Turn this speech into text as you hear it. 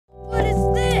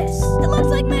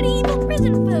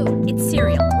It's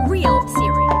cereal. Real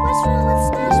cereal. What's wrong with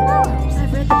Smash?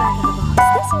 I've read the back of the box.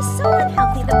 This is so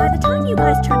unhealthy that by the time you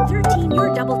guys turn 13,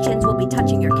 your double chins will be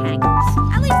touching your kangles.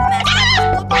 At least Smash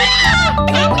doesn't look like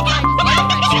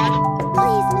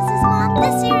Please, Mrs. Mom,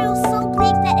 this cereal's so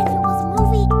big that if it was a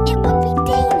movie, it would be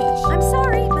Danish. I'm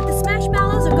sorry, but the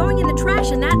Smashmallows are going in the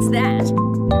trash, and that's that.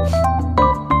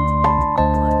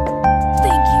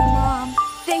 Thank you, Mom.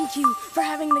 Thank you for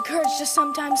having the courage to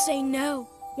sometimes say no.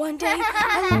 One day,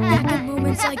 I'll look back at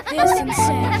moments like this and say,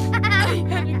 I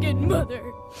had a good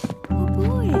mother. Oh,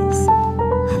 boys.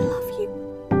 I love you.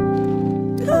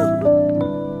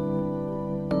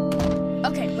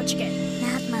 Okay, what you get?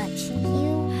 Not much.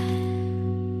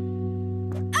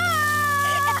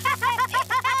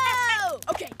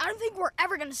 Okay, I don't think we're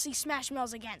ever gonna see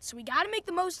Smashmallows again, so we gotta make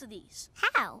the most of these.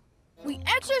 How? We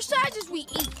exercise as we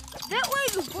eat. That way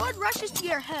the blood rushes to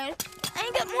your head and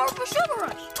you get more of a sugar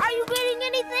rush. Are you getting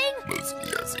anything?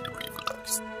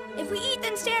 If we eat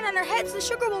then stand on our heads, the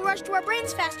sugar will rush to our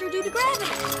brains faster due to gravity.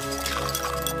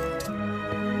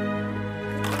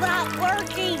 Not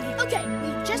working. Okay,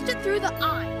 we adjusted through the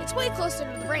eye. It's way closer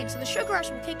to the brain, so the sugar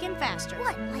rush will kick in faster.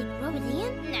 What, like rub it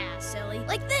in? Nah, silly.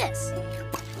 Like this.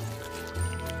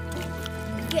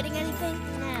 Getting anything?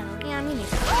 No. Yeah, me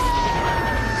neither.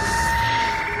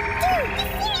 Dude, this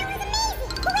cereal is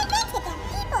amazing! Who invented them?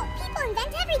 People! People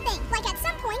invent everything! Like at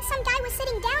some point, some guy was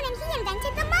sitting down and he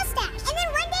invented the mustache. And then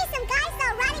one day, some guy saw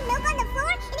rotting milk on the floor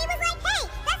and he was like, hey,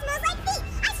 that smells like feet!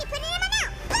 I should put it in my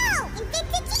mouth! Boom!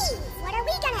 Invented cheese! What are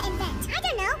we gonna invent? I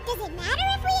don't know. Does it matter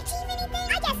if we achieve anything?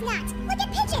 I guess not. Look at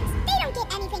pigeons! They don't get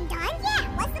anything done. Yeah,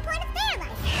 what's the point of their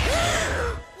life?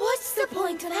 What's the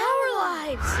point in our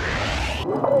lives?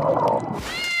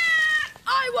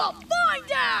 I will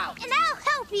find out! And I'll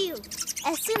help you!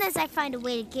 As soon as I find a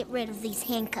way to get rid of these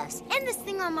handcuffs and this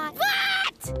thing on my...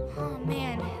 What? Oh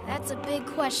man, that's a big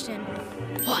question.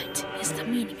 What is the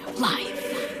meaning of life?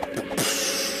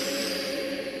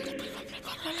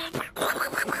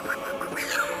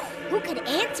 Who could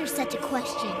answer such a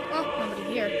question? Oh,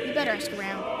 nobody here. You better ask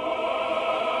around.